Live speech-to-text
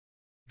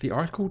The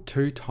Oracle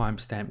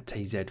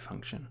toTimestamp.tz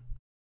function.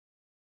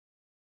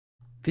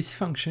 This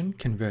function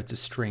converts a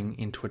string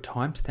into a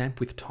timestamp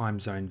with time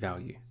zone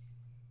value.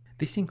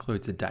 This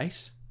includes the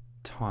date,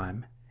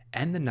 time,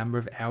 and the number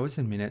of hours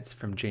and minutes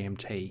from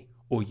GMT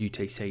or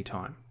UTC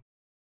time.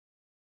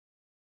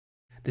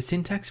 The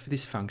syntax for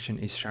this function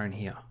is shown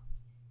here.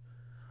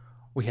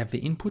 We have the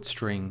input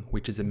string,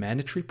 which is a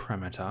mandatory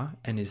parameter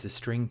and is the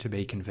string to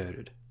be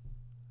converted.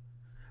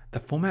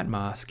 The format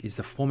mask is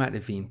the format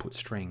of the input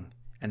string,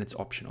 and it's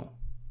optional.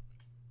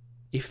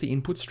 If the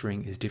input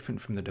string is different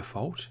from the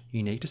default,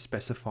 you need to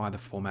specify the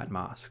format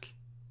mask.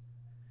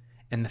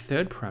 And the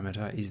third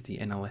parameter is the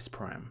NLS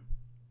param,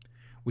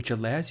 which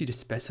allows you to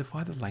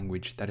specify the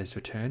language that is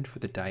returned for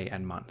the day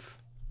and month.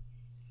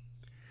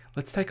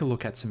 Let's take a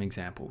look at some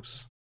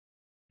examples.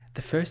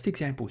 The first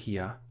example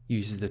here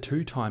uses the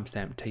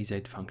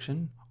toTimestamp.tz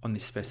function on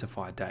this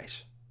specified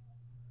date.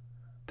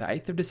 The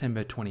 8th of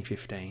December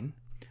 2015,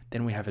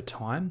 then we have a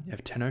time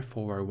of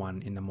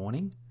 10:04:01 in the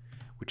morning,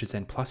 which is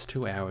then plus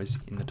 2 hours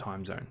in the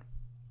time zone.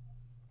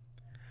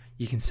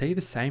 You can see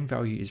the same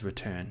value is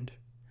returned,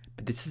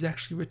 but this is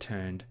actually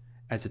returned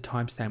as a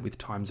timestamp with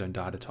time zone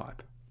data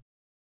type.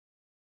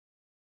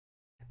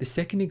 The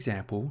second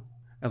example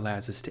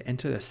allows us to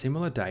enter a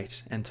similar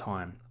date and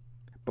time,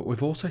 but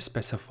we've also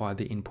specified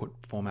the input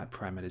format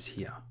parameters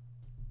here.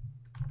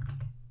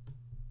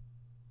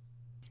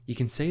 You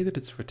can see that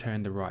it's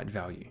returned the right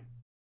value.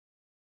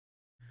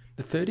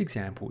 The third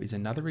example is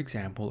another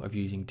example of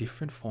using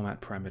different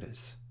format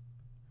parameters,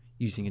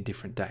 using a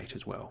different date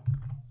as well.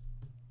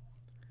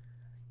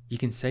 You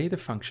can see the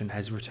function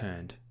has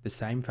returned the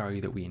same value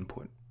that we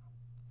input.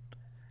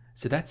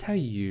 So that's how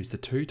you use the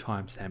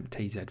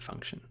toTimestamp.tz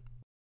function.